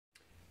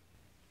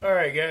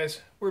Alright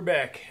guys, we're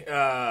back,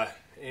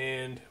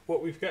 and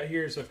what we've got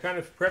here is I've kind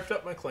of prepped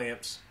up my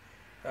clamps,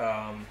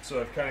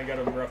 so I've kind of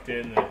got them roughed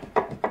in,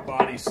 the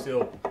body's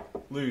still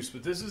loose,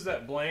 but this is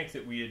that blank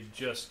that we had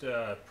just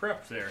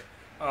prepped there.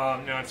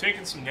 Now I've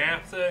taken some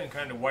naphtha and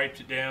kind of wiped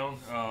it down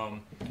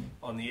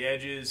on the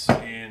edges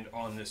and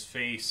on this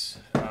face,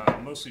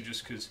 mostly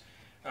just because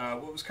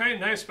what was kind of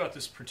nice about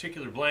this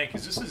particular blank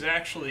is this is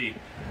actually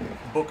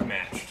book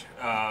matched.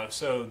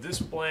 So this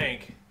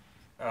blank,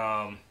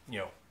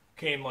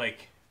 came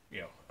like,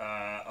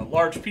 a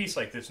large piece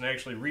like this and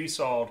actually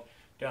resawed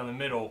down the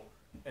middle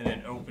and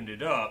then opened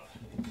it up,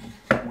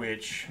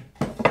 which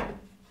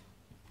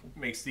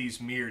makes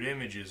these mirrored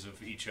images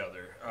of each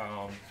other.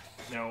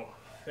 Now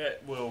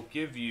that will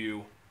give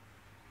you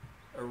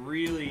a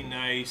really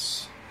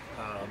nice,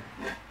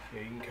 you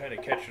can kind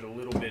of catch it a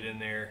little bit in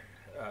there.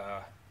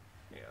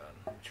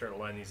 Try to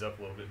line these up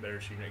a little bit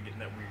better so you're not getting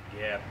that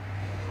weird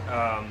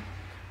gap.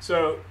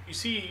 So you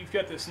see you've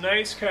got this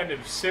nice kind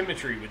of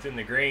symmetry within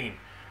the grain.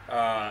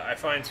 I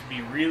find to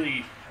be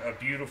really a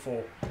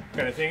beautiful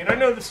kind of thing. And I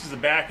know this is the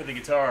back of the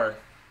guitar,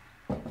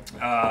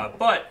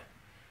 but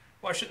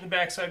why shouldn't the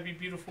backside be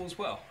beautiful as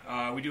well?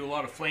 We do a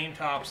lot of flame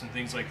tops and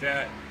things like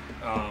that.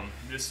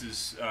 This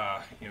is,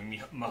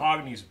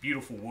 mahogany is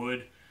beautiful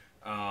wood,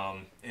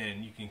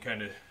 and you can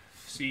kind of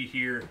see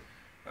here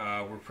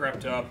we're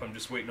prepped up. I'm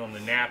just waiting on the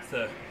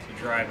naphtha to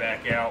dry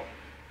back out.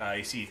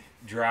 You see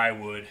dry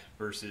wood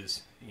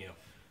versus,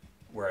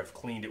 where I've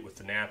cleaned it with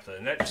the naphtha.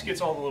 And that just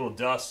gets all the little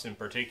dust and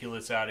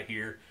particulates out of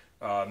here,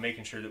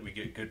 making sure that we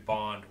get good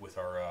bond with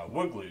our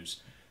wood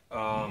glues.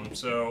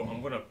 So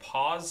I'm going to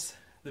pause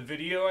the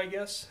video, I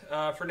guess,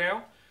 for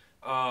now,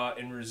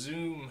 and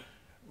resume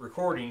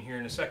recording here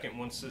in a second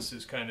once this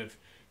is kind of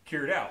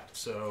cured out.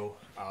 So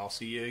I'll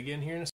see you again here in a second.